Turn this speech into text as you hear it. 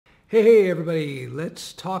Hey everybody,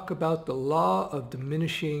 let's talk about the law of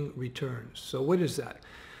diminishing returns. So what is that?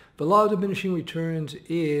 The law of diminishing returns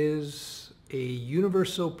is a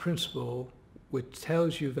universal principle which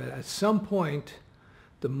tells you that at some point,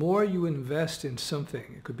 the more you invest in something,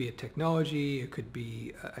 it could be a technology, it could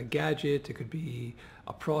be a gadget, it could be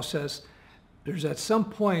a process, there's at some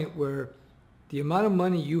point where the amount of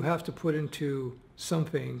money you have to put into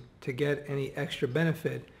something to get any extra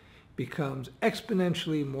benefit becomes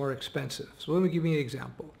exponentially more expensive. So let me give you an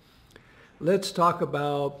example. Let's talk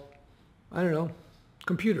about, I don't know,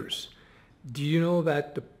 computers. Do you know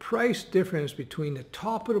that the price difference between the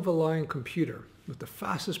top of the line computer with the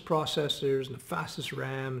fastest processors and the fastest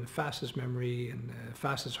RAM and the fastest memory and the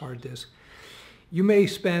fastest hard disk, you may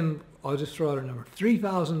spend, I'll just throw out a number,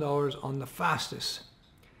 $3,000 on the fastest.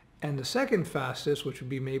 And the second fastest, which would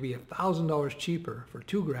be maybe $1,000 cheaper for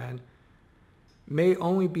 $2,000, may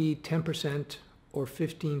only be 10% or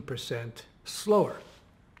 15% slower.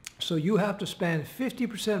 So you have to spend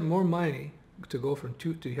 50% more money to go from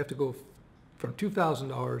 $2,000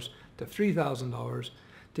 to $3,000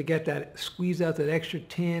 to get that, squeeze out that extra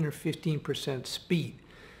 10 or 15% speed.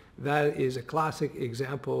 That is a classic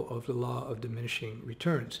example of the law of diminishing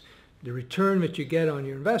returns. The return that you get on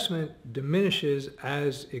your investment diminishes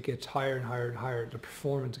as it gets higher and higher and higher. The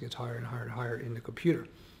performance gets higher and higher and higher in the computer.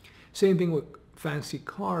 Same thing with fancy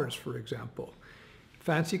cars, for example.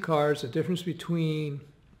 Fancy cars, the difference between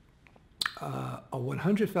a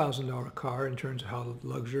 $100,000 car in terms of how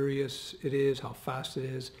luxurious it is, how fast it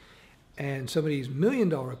is, and some of these $1 million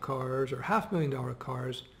cars or $500,000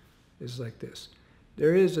 cars is like this.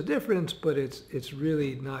 There is a difference, but it's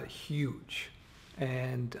really not huge.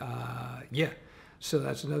 And yeah, so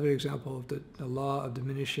that's another example of the law of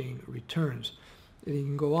diminishing returns. And you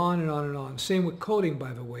can go on and on and on. Same with coding,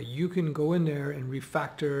 by the way. You can go in there and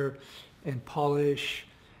refactor and polish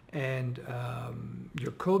and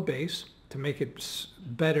your code base to make it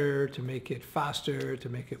better, to make it faster, to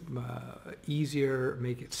make it easier,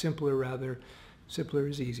 make it simpler rather. Simpler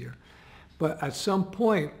is easier. But at some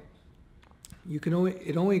point,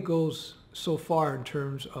 it only goes so far in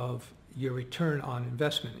terms of your return on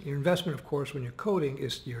investment. Your investment, of course, when you're coding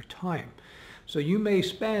is your time. So you may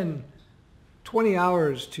spend 20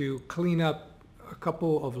 hours to clean up a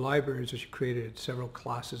couple of libraries that you created, several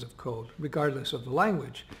classes of code, regardless of the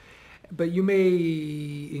language. But you may,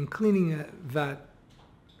 in cleaning that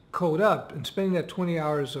code up and spending that 20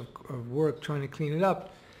 hours of work trying to clean it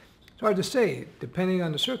up, it's hard to say. Depending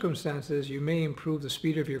on the circumstances, you may improve the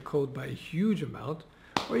speed of your code by a huge amount,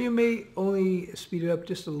 or you may only speed it up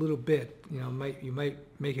just a little bit. You might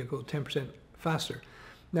make it go 10% faster.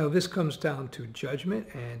 Now this comes down to judgment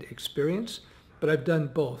and experience, but I've done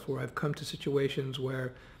both, where I've come to situations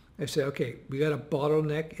where I say, okay, we got a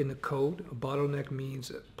bottleneck in the code. A bottleneck means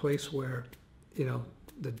a place where,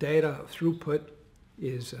 the data throughput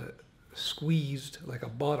is squeezed like a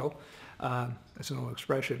bottle. That's an old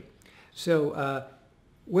expression. So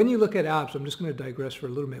when you look at apps, I'm just going to digress for a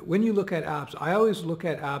little bit. When you look at apps, I always look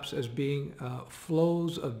at apps as being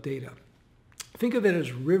flows of data. Think of it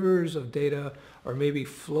as rivers of data, or maybe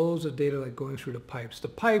flows of data like going through the pipes. The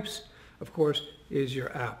pipes, of course, is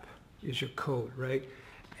your app, is your code, right?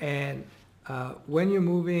 And when you're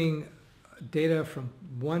moving data from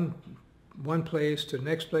one place to the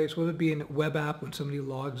next place, whether it be in a web app, when somebody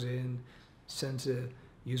logs in, sends a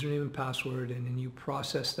username and password, and then you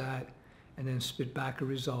process that and then spit back a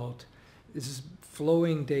result, this is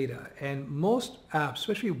flowing data. And most apps,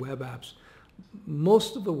 especially web apps,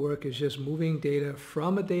 most of the work is just moving data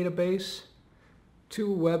from a database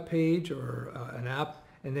to a web page or an app,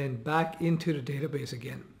 and then back into the database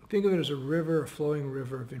again. Think of it as a river, a flowing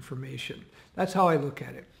river of information. That's how I look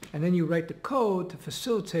at it. And then you write the code to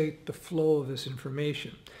facilitate the flow of this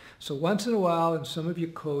information. So once in a while, in some of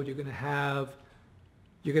your code, you're going to have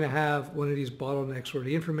one of these bottlenecks where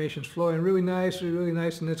the information's flowing really nice,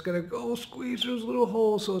 and it's going to go squeeze through those little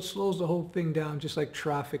holes, so it slows the whole thing down, just like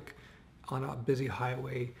traffic on a busy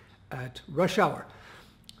highway at rush hour.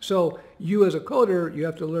 So you as a coder, you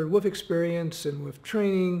have to learn with experience and with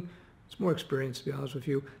training. It's more experience, to be honest with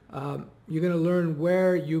you. You're going to learn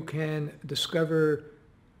where you can discover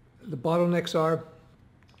the bottlenecks are,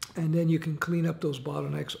 and then you can clean up those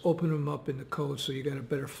bottlenecks, open them up in the code so you get a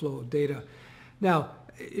better flow of data. Now,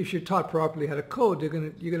 if you're taught properly how to code, you're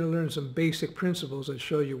going to learn some basic principles that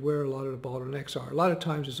show you where a lot of the bottlenecks are. A lot of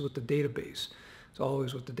times it's with the database. It's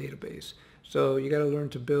always with the database. So you got to learn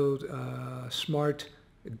to build smart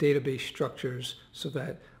database structures so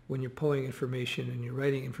that when you're pulling information and you're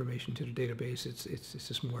writing information to the database, it's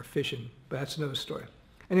just more efficient. But that's another story.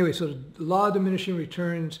 Anyway, so the law of diminishing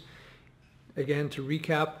returns again, to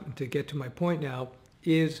recap and to get to my point now,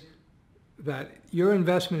 is that your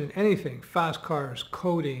investment in anything, fast cars,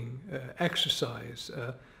 coding, exercise,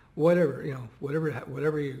 whatever, whatever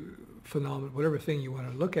thing you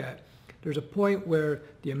want to look at, there's a point where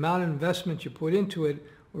the amount of investment you put into it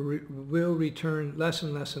will return less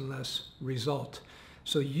and less and less result.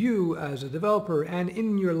 So you, as a developer, and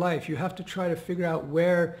in your life, you have to try to figure out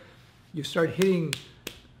where you start hitting,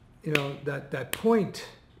 that point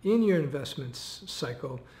in your investments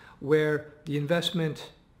cycle where the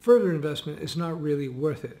further investment is not really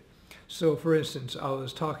worth it. So for instance, I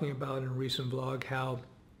was talking about in a recent vlog how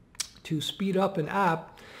to speed up an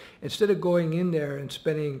app, instead of going in there and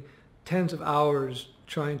spending tens of hours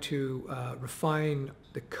trying to refine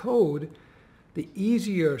the code, the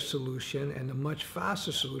easier solution and the much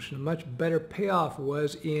faster solution, a much better payoff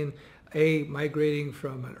was in migrating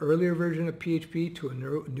from an earlier version of PHP to a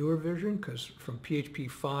newer version, because from PHP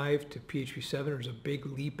 5 to PHP 7 there's a big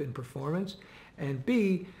leap in performance. And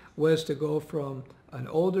B was to go from an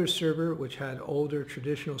older server, which had older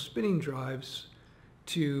traditional spinning drives,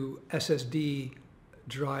 to SSD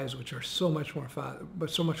drives, which are so much more fast, but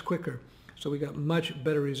so much quicker. So we got much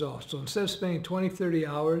better results. So instead of spending 20, 30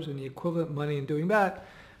 hours and the equivalent money in doing that,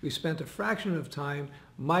 we spent a fraction of time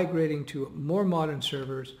migrating to more modern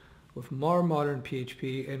servers with more modern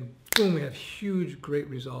PHP, and boom, we have huge, great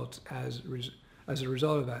results as a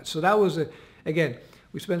result of that. So that was, again,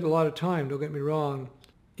 we spent a lot of time, don't get me wrong,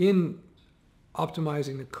 in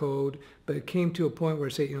optimizing the code, but it came to a point where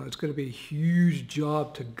I say, it's going to be a huge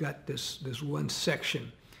job to gut this one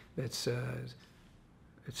section that's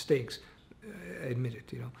it stinks. Admit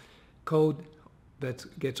it, code that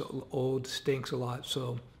gets old stinks a lot.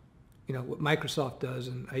 So what Microsoft does,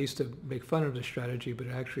 and I used to make fun of the strategy, but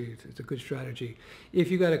actually it's a good strategy.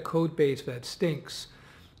 If you got a code base that stinks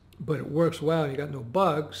but it works well and you got no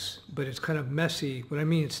bugs, but it's kind of messy. When I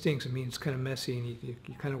mean it stinks, I mean it's kind of messy, and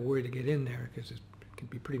you're kind of worried to get in there because it can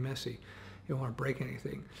be pretty messy. You don't want to break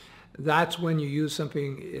anything. That's when you use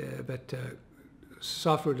something that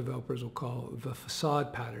software developers will call the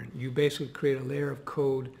facade pattern. You basically create a layer of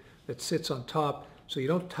code that sits on top, so you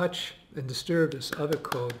don't touch and disturb this other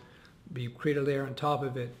code, but you create a layer on top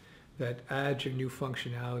of it that adds your new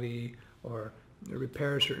functionality or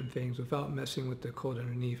repair certain things without messing with the code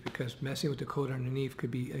underneath, because messing with the code underneath could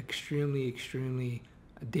be extremely, extremely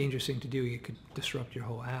a dangerous thing to do. You could disrupt your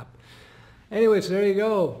whole app. Anyways, there you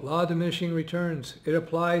go. Law of diminishing returns. It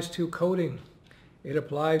applies to coding. It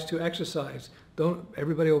applies to exercise.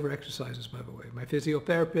 Everybody over exercises, by the way. My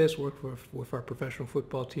physiotherapist worked with our professional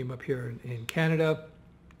football team up here in Canada.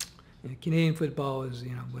 And Canadian football is,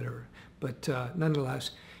 whatever. But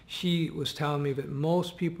nonetheless, she was telling me that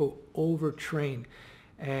most people overtrain,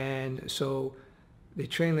 and so they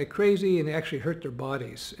train like crazy and they actually hurt their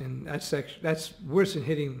bodies, and that's worse than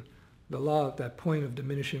hitting the law at that point of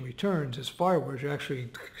diminishing returns. As far worse, you're actually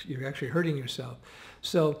hurting yourself.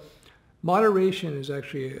 So moderation is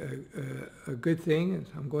actually a good thing.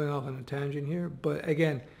 I'm going off on a tangent here, but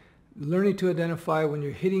again, learning to identify when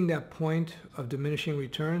you're hitting that point of diminishing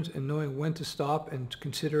returns and knowing when to stop and to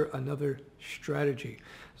consider another strategy.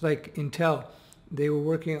 It's like Intel, they were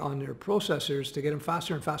working on their processors to get them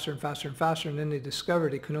faster and faster and faster and faster, and then they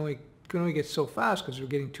discovered they could only get so fast because they were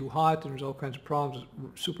getting too hot and there's all kinds of problems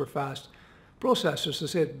with super fast processors. So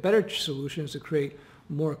they said better solution is to create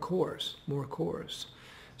more cores.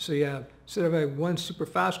 So you have, instead of having one super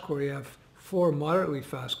fast core, you have 4 moderately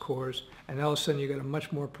fast cores, and all of a sudden you got a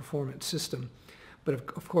much more performant system. But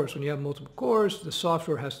of course, when you have multiple cores, the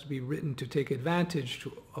software has to be written to take advantage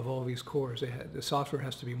of all these cores. The software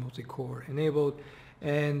has to be multi-core enabled,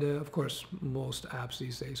 and of course, most apps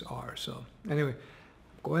these days are. So anyway,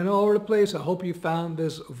 going all over the place. I hope you found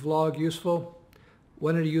this vlog useful.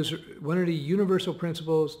 One of the universal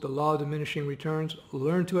principles, the law of diminishing returns.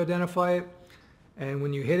 Learn to identify it, and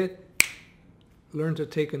when you hit it, learn to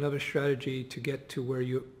take another strategy to get to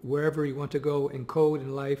wherever you want to go in code,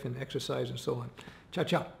 in life, and exercise, and so on. Ciao,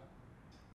 ciao.